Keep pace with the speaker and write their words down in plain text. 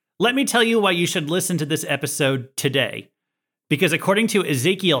let me tell you why you should listen to this episode today. Because according to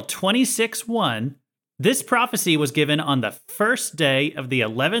Ezekiel 26:1, this prophecy was given on the first day of the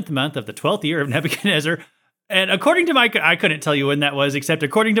 11th month of the 12th year of Nebuchadnezzar. And according to I couldn't tell you when that was, except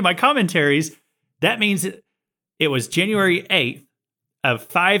according to my commentaries, that means it was January 8th of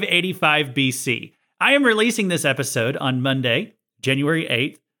 585 BC. I am releasing this episode on Monday, January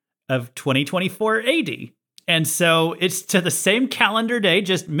 8th of 2024 AD. And so it's to the same calendar day,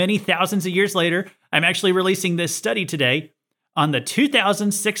 just many thousands of years later. I'm actually releasing this study today on the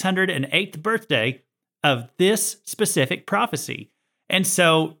 2608th birthday of this specific prophecy. And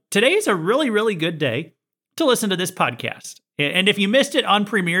so today is a really, really good day to listen to this podcast. And if you missed it on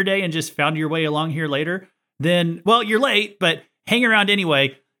premiere day and just found your way along here later, then, well, you're late, but hang around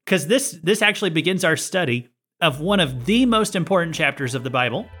anyway, because this actually begins our study of one of the most important chapters of the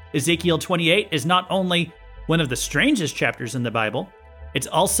Bible. Ezekiel 28 is not only one of the strangest chapters in the Bible, it's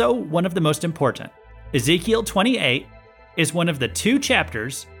also one of the most important. Ezekiel 28 is one of the two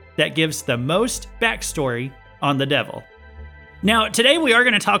chapters that gives the most backstory on the devil. Now, today we are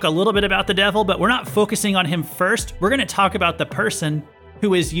going to talk a little bit about the devil, but we're not focusing on him first. We're going to talk about the person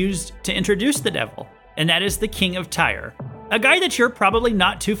who is used to introduce the devil, and that is the king of Tyre, a guy that you're probably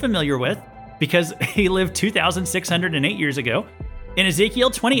not too familiar with because he lived 2,608 years ago. In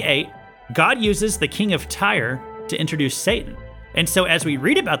Ezekiel 28, God uses the king of Tyre to introduce Satan. And so as we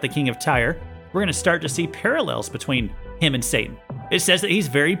read about the king of Tyre, we're going to start to see parallels between him and Satan. It says that he's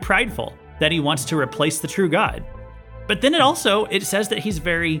very prideful, that he wants to replace the true God. But then it says that he's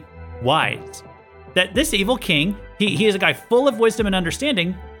very wise, that this evil king, he is a guy full of wisdom and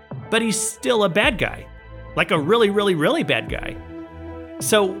understanding, but he's still a bad guy, like a really, really, really bad guy.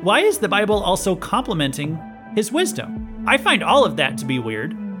 So why is the Bible also complimenting his wisdom? I find all of that to be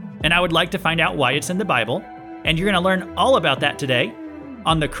weird, and I would like to find out why it's in the Bible, and you're going to learn all about that today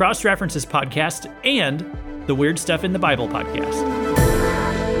on the Cross References podcast and the Weird Stuff in the Bible podcast.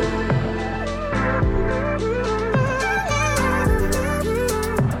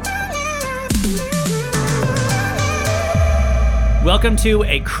 Welcome to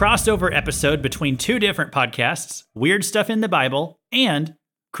a crossover episode between two different podcasts, Weird Stuff in the Bible and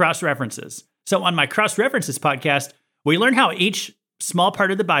Cross References. So on my Cross References podcast, we learn how each small part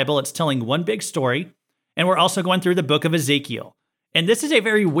of the Bible, it's telling one big story, and we're also going through the book of Ezekiel. And this is a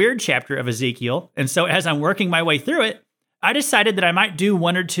very weird chapter of Ezekiel, and so as I'm working my way through it, I decided that I might do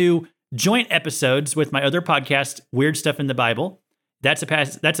one or two joint episodes with my other podcast, Weird Stuff in the Bible. That's a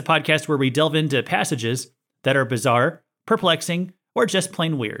podcast where we delve into passages that are bizarre, perplexing, or just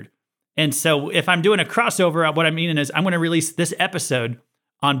plain weird. And so if I'm doing a crossover, what I mean is I'm going to release this episode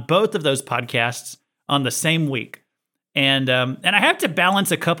on both of those podcasts on the same week. And I have to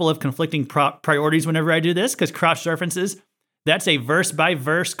balance a couple of conflicting priorities whenever I do this, because Cross References, that's a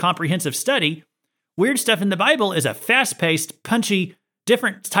verse-by-verse comprehensive study. Weird Stuff in the Bible is a fast-paced, punchy,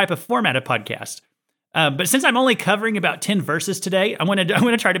 different type of format of podcast. But since I'm only covering about 10 verses today, I'm going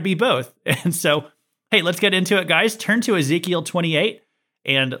to try to be both. And so, hey, let's get into it, guys. Turn to Ezekiel 28,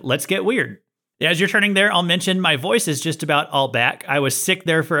 and let's get weird. As you're turning there, I'll mention my voice is just about all back. I was sick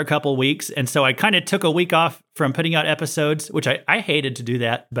there for a couple weeks, and so I kind of took a week off from putting out episodes, which I hated to do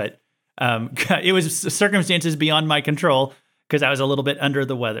that, but it was circumstances beyond my control because I was a little bit under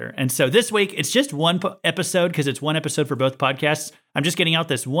the weather. And so this week, it's just one episode because it's one episode for both podcasts. I'm just getting out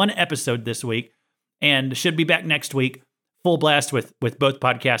this one episode this week and should be back next week, full blast with both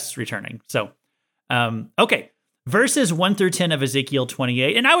podcasts returning. So, okay. Verses 1 through 10 of Ezekiel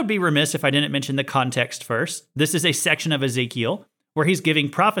 28, and I would be remiss if I didn't mention the context first. This is a section of Ezekiel where he's giving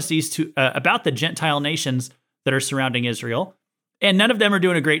prophecies about the Gentile nations that are surrounding Israel, and none of them are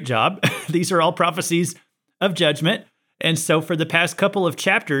doing a great job. These are all prophecies of judgment, and so for the past couple of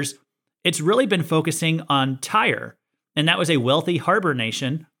chapters, it's really been focusing on Tyre, and that was a wealthy harbor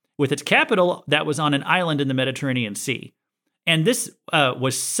nation with its capital that was on an island in the Mediterranean Sea. And this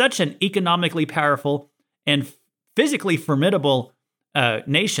was such an economically powerful and physically formidable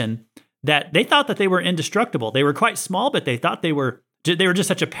nation that they thought that they were indestructible. They were quite small, but they thought they were just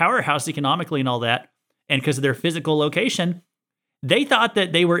such a powerhouse economically and all that. And because of their physical location, they thought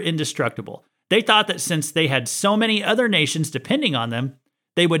that they were indestructible. They thought that since they had so many other nations depending on them,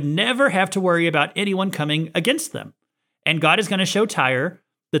 they would never have to worry about anyone coming against them. And God is going to show Tyre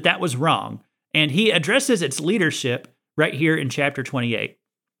that that was wrong. And he addresses its leadership right here in chapter 28.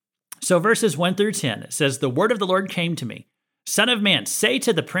 So verses 1 through 10, it says, "The word of the Lord came to me. Son of man, say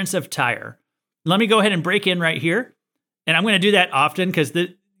to the prince of Tyre." Let me go ahead and break in right here. And I'm going to do that often because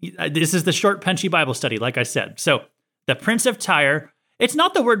this is the short, punchy Bible study, like I said. So the prince of Tyre, it's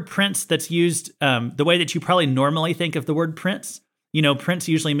not the word prince that's used the way that you probably normally think of the word prince. Prince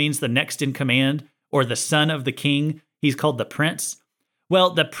usually means the next in command or the son of the king. He's called the prince. Well,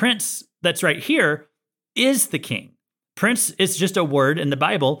 the prince that's right here is the king. Prince is just a word in the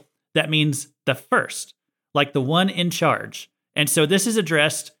Bible that means the first, like the one in charge. And so this is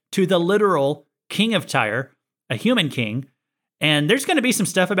addressed to the literal king of Tyre, a human king. And there's going to be some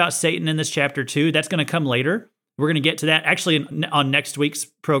stuff about Satan in this chapter too. That's going to come later. We're going to get to that actually on next week's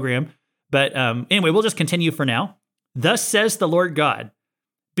program. But anyway, we'll just continue for now. Thus says the Lord God,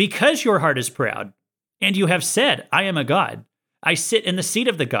 because your heart is proud, and you have said, I am a god. I sit in the seat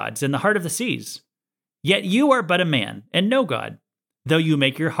of the gods in the heart of the seas. Yet you are but a man and no God, though you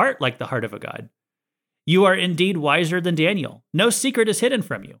make your heart like the heart of a god. You are indeed wiser than Daniel. No secret is hidden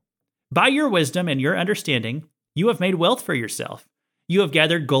from you. By your wisdom and your understanding, you have made wealth for yourself. You have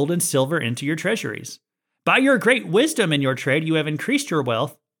gathered gold and silver into your treasuries. By your great wisdom in your trade, you have increased your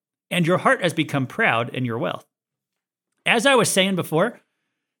wealth, and your heart has become proud in your wealth. As I was saying before,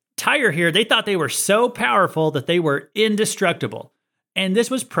 Tyre here, they thought they were so powerful that they were indestructible. And this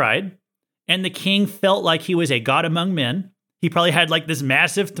was pride. And the king felt like he was a god among men. He probably had like this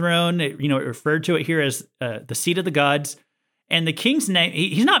massive throne. It referred to it here as the seat of the gods. And the king's name,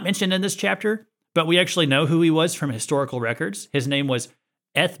 he's not mentioned in this chapter, but we actually know who he was from historical records. His name was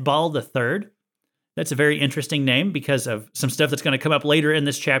Ethbal III. That's a very interesting name because of some stuff that's going to come up later in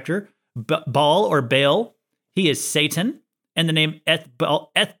this chapter. Baal or Baal, he is Satan. And the name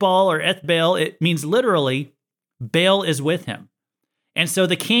Ethbal or Ethbal, it means literally, Baal is with him. And so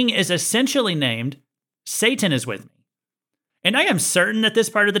the king is essentially named, Satan is with me. And I am certain that this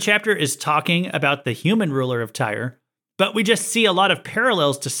part of the chapter is talking about the human ruler of Tyre, but we just see a lot of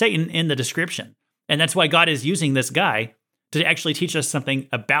parallels to Satan in the description. And that's why God is using this guy to actually teach us something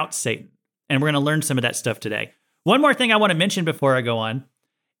about Satan. And we're going to learn some of that stuff today. One more thing I want to mention before I go on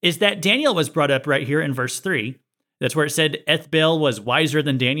is that Daniel was brought up right here in verse 3. That's where it said Ethbal was wiser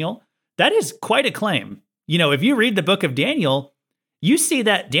than Daniel. That is quite a claim. If you read the book of Daniel, you see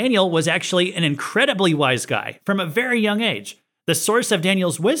that Daniel was actually an incredibly wise guy from a very young age. The source of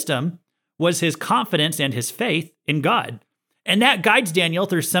Daniel's wisdom was his confidence and his faith in God. And that guides Daniel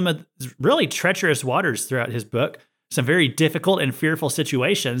through some of really treacherous waters throughout his book, some very difficult and fearful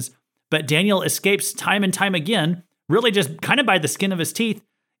situations. But Daniel escapes time and time again, really just kind of by the skin of his teeth.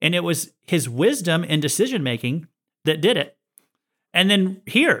 And it was his wisdom in decision-making that did it. And then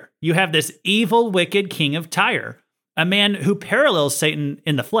here you have this evil, wicked king of Tyre, a man who parallels Satan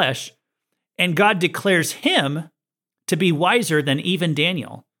in the flesh, and God declares him to be wiser than even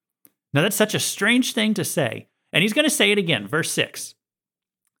Daniel. Now that's such a strange thing to say. And he's going to say it again, verse 6.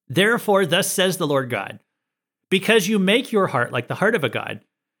 Therefore, thus says the Lord God, because you make your heart like the heart of a god,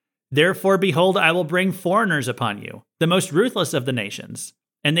 therefore, behold, I will bring foreigners upon you, the most ruthless of the nations.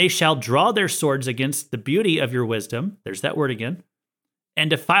 And they shall draw their swords against the beauty of your wisdom, there's that word again, and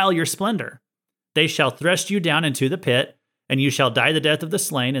defile your splendor. They shall thrust you down into the pit, and you shall die the death of the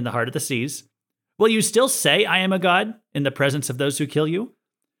slain in the heart of the seas. Will you still say, I am a god, in the presence of those who kill you?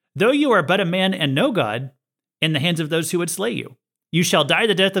 Though you are but a man and no god, in the hands of those who would slay you. You shall die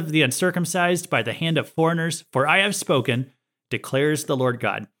the death of the uncircumcised by the hand of foreigners, for I have spoken, declares the Lord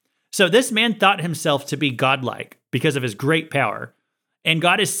God. So this man thought himself to be godlike because of his great power. And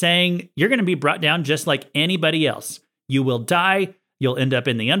God is saying, you're going to be brought down just like anybody else. You will die. You'll end up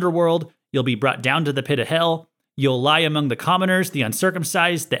in the underworld. You'll be brought down to the pit of hell. You'll lie among the commoners, the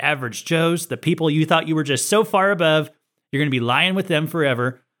uncircumcised, the average Joes, the people you thought you were just so far above. You're going to be lying with them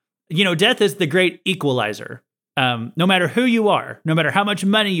forever. Death is the great equalizer. No matter who you are, no matter how much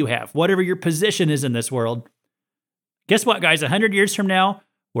money you have, whatever your position is in this world, guess what, guys? 100 years from now,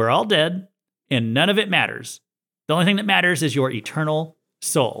 we're all dead, and none of it matters. The only thing that matters is your eternal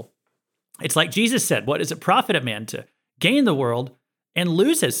soul. It's like Jesus said, what does it profit a man to gain the world and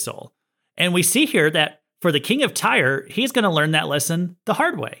lose his soul? And we see here that for the king of Tyre, he's going to learn that lesson the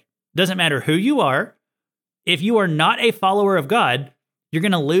hard way. Doesn't matter who you are. If you are not a follower of God, you're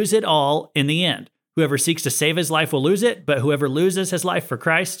going to lose it all in the end. Whoever seeks to save his life will lose it, but whoever loses his life for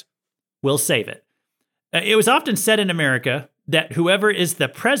Christ will save it. It was often said in America that whoever is the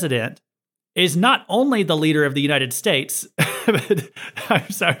president is not only the leader of the United States, but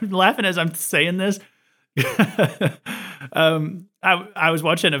I'm laughing as I'm saying this. I was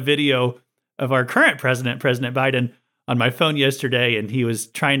watching a video of our current president, President Biden, on my phone yesterday, and he was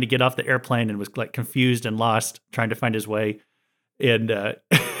trying to get off the airplane and was like confused and lost, trying to find his way. And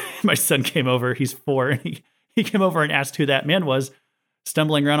my son came over, he's 4, and he came over and asked who that man was,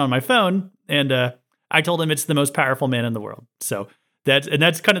 stumbling around on my phone. And I told him it's the most powerful man in the world. So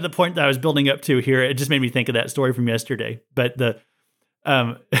that's kind of the point that I was building up to here. It just made me think of that story from yesterday. But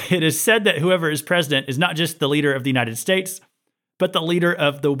it is said that whoever is president is not just the leader of the United States, but the leader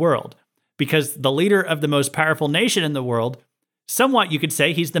of the world. Because the leader of the most powerful nation in the world, somewhat you could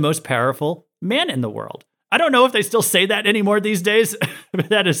say he's the most powerful man in the world. I don't know if they still say that anymore these days, but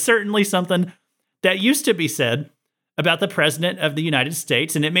that is certainly something that used to be said about the president of the United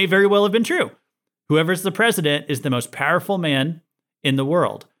States, and it may very well have been true. Whoever's the president is the most powerful man in the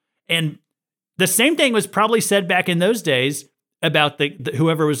world. And the same thing was probably said back in those days about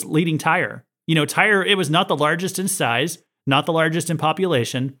whoever was leading Tyre. Tyre, it was not the largest in size, not the largest in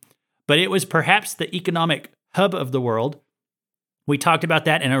population, but it was perhaps the economic hub of the world. We talked about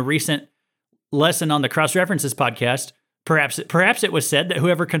that in a recent lesson on the Cross References podcast. Perhaps it was said that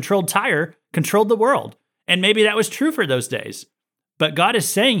whoever controlled Tyre controlled the world. And maybe that was true for those days. But God is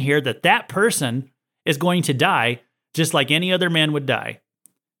saying here that that person is going to die just like any other man would die.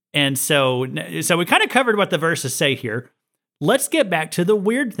 And so we kind of covered what the verses say here. Let's get back to the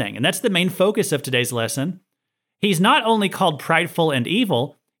weird thing. And that's the main focus of today's lesson. He's not only called prideful and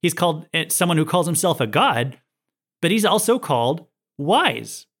evil, he's called someone who calls himself a god, but he's also called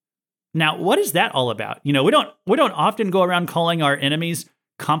wise. Now, what is that all about? We don't often go around calling our enemies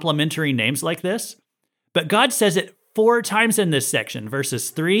complimentary names like this, but God says it 4 times in this section, verses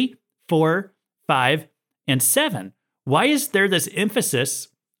 3, 4, 5, and 7. Why is there this emphasis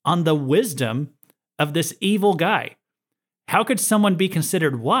on the wisdom of this evil guy? How could someone be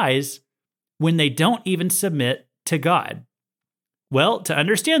considered wise when they don't even submit to God? Well, to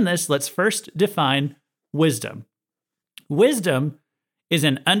understand this, let's first define wisdom. Wisdom is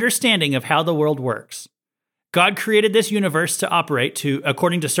an understanding of how the world works. God created this universe to operate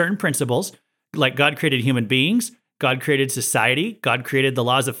according to certain principles, like God created human beings, God created society, God created the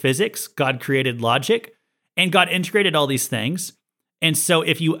laws of physics, God created logic, and God integrated all these things. And so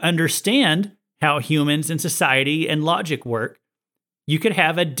if you understand how humans and society and logic work, you could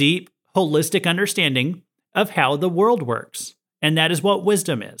have a deep, holistic understanding of how the world works. And that is what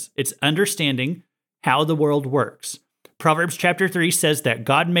wisdom is. It's understanding how the world works. Proverbs chapter 3 says that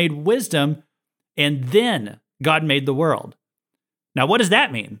God made wisdom and then God made the world. Now, what does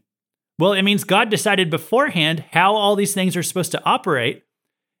that mean? Well, it means God decided beforehand how all these things are supposed to operate,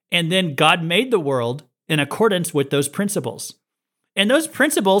 and then God made the world in accordance with those principles. And those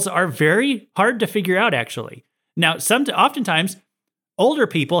principles are very hard to figure out, actually. Now, oftentimes, older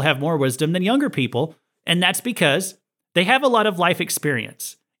people have more wisdom than younger people, and that's because they have a lot of life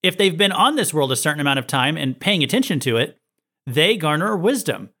experience. If they've been on this world a certain amount of time and paying attention to it, they garner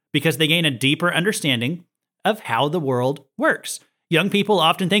wisdom because they gain a deeper understanding of how the world works. Young people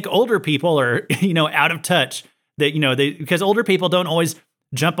often think older people are, out of touch. Because older people don't always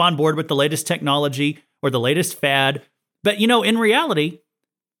jump on board with the latest technology or the latest fad. But, in reality,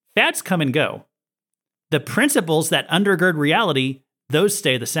 fads come and go. The principles that undergird reality, those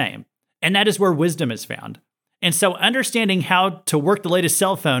stay the same. And that is where wisdom is found. And so understanding how to work the latest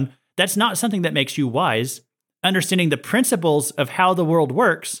cell phone, that's not something that makes you wise. Understanding the principles of how the world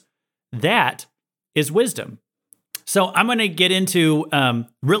works, that is wisdom. So I'm going to get into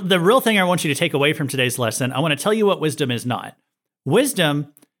the real thing I want you to take away from today's lesson. I want to tell you what wisdom is not.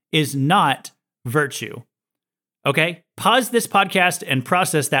 Wisdom is not virtue. Okay? Pause this podcast and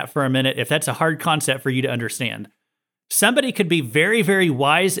process that for a minute if that's a hard concept for you to understand. Somebody could be very, very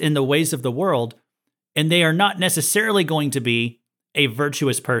wise in the ways of the world, and they are not necessarily going to be a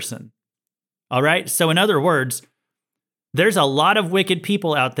virtuous person. All right? So in other words, there's a lot of wicked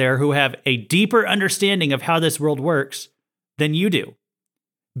people out there who have a deeper understanding of how this world works than you do.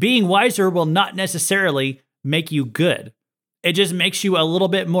 Being wiser will not necessarily make you good. It just makes you a little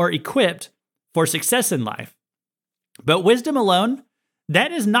bit more equipped for success in life. But wisdom alone,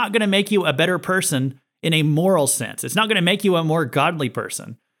 that is not going to make you a better person in a moral sense. It's not going to make you a more godly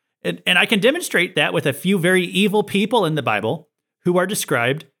person. And I can demonstrate that with a few very evil people in the Bible who are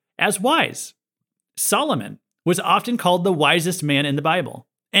described as wise. Solomon was often called the wisest man in the Bible,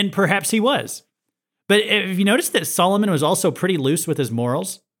 and perhaps he was. But if you notice that Solomon was also pretty loose with his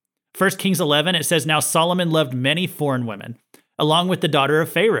morals, 1 Kings 11, it says, "Now Solomon loved many foreign women, along with the daughter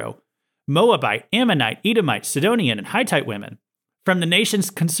of Pharaoh, Moabite, Ammonite, Edomite, Sidonian, and Hittite women, from the nations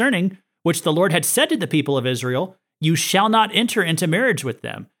concerning which the Lord had said to the people of Israel, 'You shall not enter into marriage with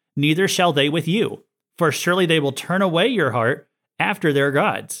them, neither shall they with you, for surely they will turn away your heart after their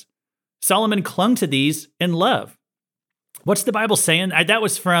gods.'" Solomon clung to these in love. What's the Bible saying? That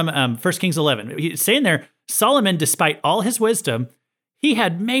was from 1 Kings 11. It's saying there, Solomon, despite all his wisdom, he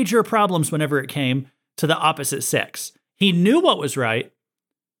had major problems whenever it came to the opposite sex. He knew what was right,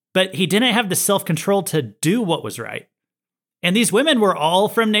 but he didn't have the self-control to do what was right. And these women were all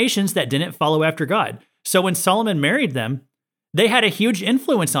from nations that didn't follow after God. So when Solomon married them, they had a huge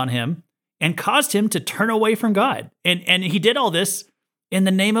influence on him and caused him to turn away from God. And he did all this in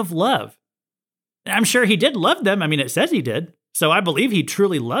the name of love. I'm sure he did love them. I mean, it says he did. So I believe he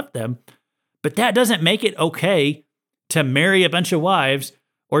truly loved them. But that doesn't make it okay to marry a bunch of wives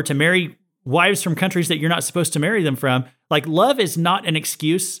or to marry wives from countries that you're not supposed to marry them from. Like, love is not an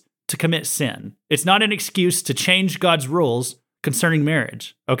excuse to commit sin. It's not an excuse to change God's rules concerning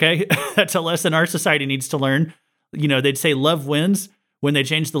marriage, okay? That's a lesson our society needs to learn. You know, they'd say love wins when they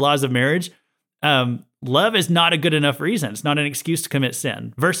change the laws of marriage. Love is not a good enough reason. It's not an excuse to commit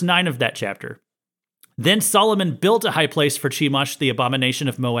sin. Verse 9 of that chapter. Then Solomon built a high place for Chemosh, the abomination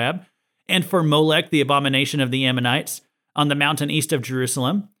of Moab, and for Molech, the abomination of the Ammonites, on the mountain east of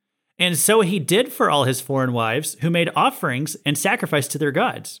Jerusalem. And so he did for all his foreign wives, who made offerings and sacrificed to their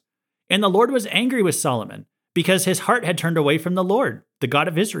gods. And the Lord was angry with Solomon, because his heart had turned away from the Lord, the God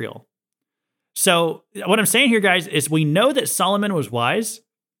of Israel. So what I'm saying here, guys, is we know that Solomon was wise,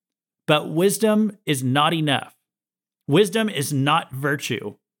 but wisdom is not enough. Wisdom is not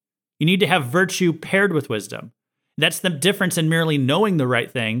virtue. You need to have virtue paired with wisdom. That's the difference in merely knowing the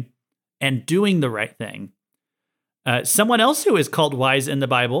right thing and doing the right thing. Someone else who is called wise in the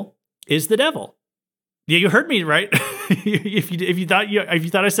Bible is the devil. Yeah, you heard me, right? if you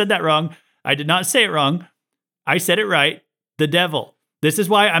thought I said that wrong, I did not say it wrong. I said it right. The devil. This is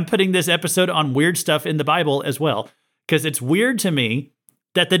why I'm putting this episode on weird stuff in the Bible as well, because it's weird to me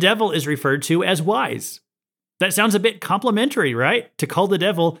that the devil is referred to as wise. That sounds a bit complimentary, right? To call the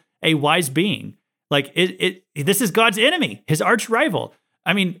devil a wise being. Like this is God's enemy, his arch rival.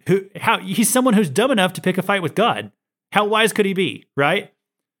 I mean, he's someone who's dumb enough to pick a fight with God. How wise could he be, right?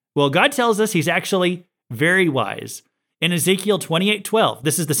 Well, God tells us he's actually very wise. In Ezekiel 28:12,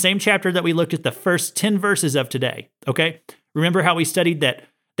 this is the same chapter that we looked at the first 10 verses of today, okay? Remember how we studied that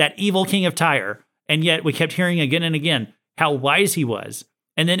evil king of Tyre, and yet we kept hearing again and again how wise he was.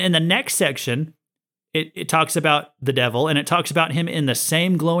 And then in the next section, it talks about the devil, and it talks about him in the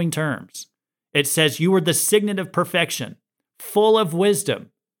same glowing terms. It says, "You were the signet of perfection, full of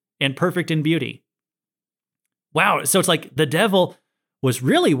wisdom, and perfect in beauty." Wow, so it's like the devil was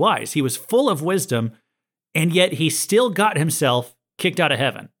really wise. He was full of wisdom, and yet he still got himself kicked out of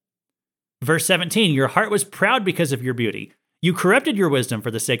heaven. Verse 17, "Your heart was proud because of your beauty. You corrupted your wisdom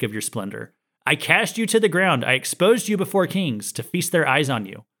for the sake of your splendor. I cast you to the ground. I exposed you before kings to feast their eyes on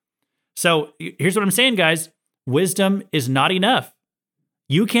you." So here's what I'm saying, guys. Wisdom is not enough.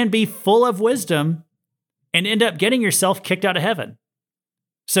 You can be full of wisdom and end up getting yourself kicked out of heaven.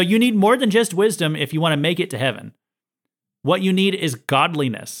 So you need more than just wisdom if you want to make it to heaven. What you need is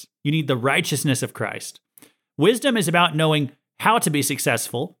godliness. You need the righteousness of Christ. Wisdom is about knowing how to be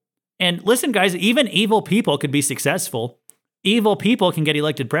successful. And listen, guys, even evil people could be successful. Evil people can get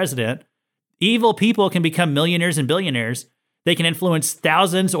elected president. Evil people can become millionaires and billionaires. They can influence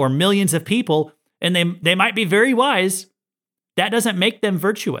thousands or millions of people, and they might be very wise. That doesn't make them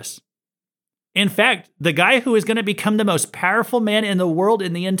virtuous. In fact, the guy who is going to become the most powerful man in the world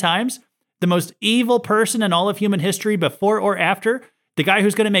in the end times, the most evil person in all of human history before or after, the guy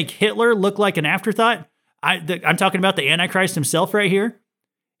who's going to make Hitler look like an afterthought, I'm talking about the Antichrist himself right here.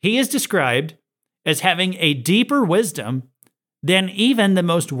 He is described as having a deeper wisdom than even the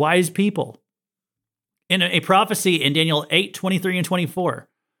most wise people. In a prophecy in Daniel 8:23 and 24,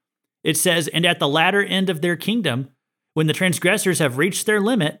 it says, "And at the latter end of their kingdom, when the transgressors have reached their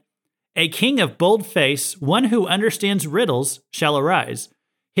limit, a king of bold face, one who understands riddles, shall arise.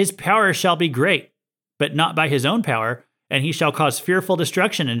 His power shall be great, but not by his own power, and he shall cause fearful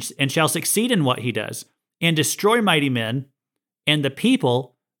destruction and shall succeed in what he does, and destroy mighty men and the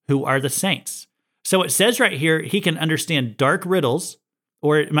people who are the saints." So it says right here, he can understand dark riddles,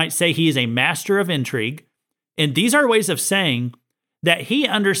 or it might say he is a master of intrigue. And these are ways of saying that he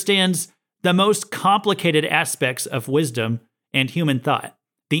understands the most complicated aspects of wisdom and human thought.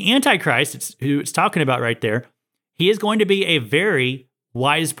 The Antichrist, who it's talking about right there, he is going to be a very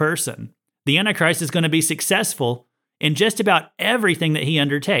wise person. The Antichrist is going to be successful in just about everything that he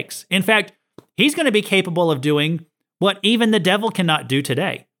undertakes. In fact, he's going to be capable of doing what even the devil cannot do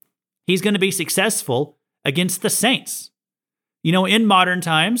today. He's going to be successful against the saints. You know, in modern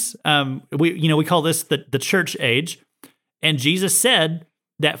times, we call this the church age, and Jesus said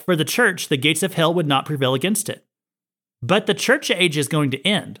that for the church, the gates of hell would not prevail against it. But the church age is going to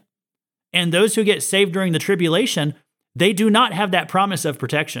end, and those who get saved during the tribulation, they do not have that promise of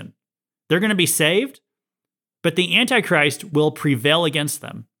protection. They're going to be saved, but the Antichrist will prevail against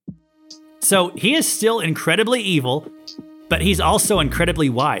them. So he is still incredibly evil, but he's also incredibly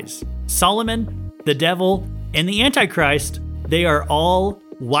wise. Solomon, the devil, and the Antichrist, they are all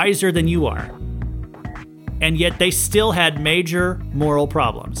wiser than you are. And yet they still had major moral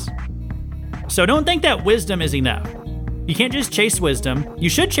problems. So don't think that wisdom is enough. You can't just chase wisdom. You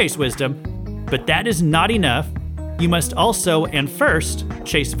should chase wisdom, but that is not enough. You must also and first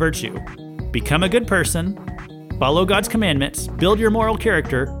chase virtue. Become a good person, follow God's commandments, build your moral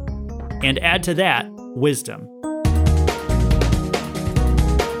character, and add to that wisdom.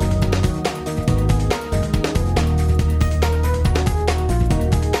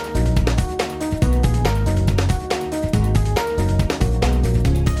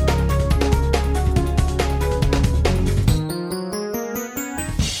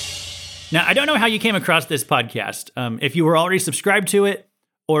 Now, I don't know how you came across this podcast, if you were already subscribed to it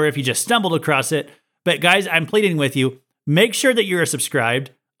or if you just stumbled across it. But guys, I'm pleading with you, make sure that you're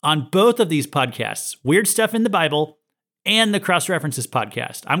subscribed on both of these podcasts, Weird Stuff in the Bible and the Cross References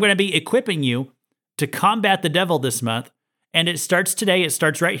podcast. I'm going to be equipping you to combat the devil this month, and it starts today. It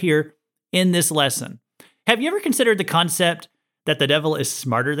starts right here in this lesson. Have you ever considered the concept that the devil is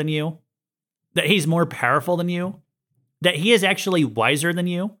smarter than you? That he's more powerful than you? That he is actually wiser than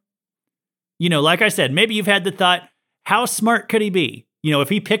you? You know, like I said, maybe you've had the thought, how smart could he be? You know, if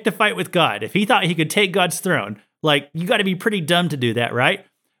he picked a fight with God, if he thought he could take God's throne, like, you got to be pretty dumb to do that, right?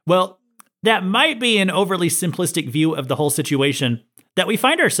 Well, that might be an overly simplistic view of the whole situation that we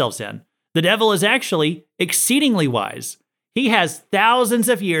find ourselves in. The devil is actually exceedingly wise. He has thousands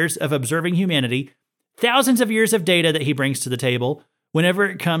of years of observing humanity, thousands of years of data that he brings to the table whenever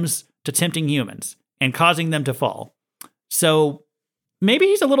it comes to tempting humans and causing them to fall. So maybe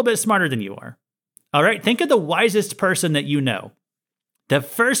he's a little bit smarter than you are. All right, think of the wisest person that you know. The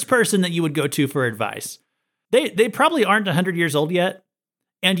first person that you would go to for advice. They probably aren't 100 years old yet,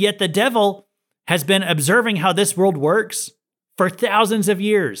 and yet the devil has been observing how this world works for thousands of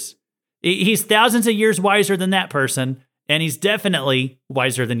years. He's thousands of years wiser than that person, and he's definitely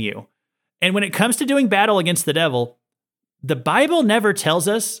wiser than you. And when it comes to doing battle against the devil, the Bible never tells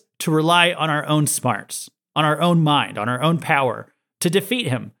us to rely on our own smarts, on our own mind, on our own power to defeat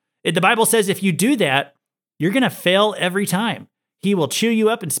him. The Bible says if you do that, you're going to fail every time. He will chew you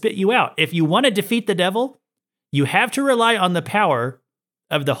up and spit you out. If you want to defeat the devil, you have to rely on the power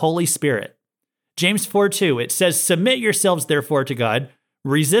of the Holy Spirit. James 4:2, it says, "Submit yourselves therefore to God,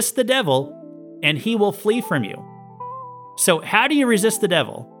 resist the devil, and he will flee from you." So how do you resist the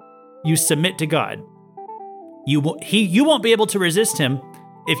devil? You submit to God. You won't be able to resist him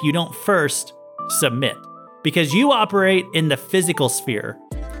if you don't first submit, because you operate in the physical sphere.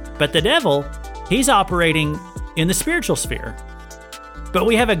 But the devil, he's operating in the spiritual sphere. But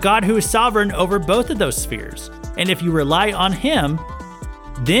we have a God who is sovereign over both of those spheres. And if you rely on him,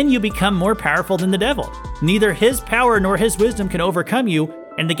 then you become more powerful than the devil. Neither his power nor his wisdom can overcome you,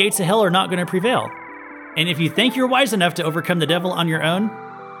 and the gates of hell are not going to prevail. And if you think you're wise enough to overcome the devil on your own,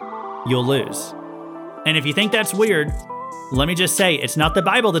 you'll lose. And if you think that's weird, let me just say, it's not the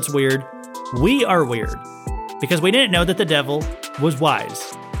Bible that's weird. We are weird, because we didn't know that the devil was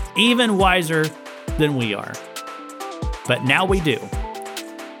wise, even wiser than we are. But now we do.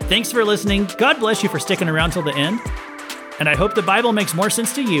 Thanks for listening. God bless you for sticking around till the end. And I hope the Bible makes more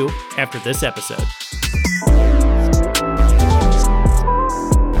sense to you after this episode.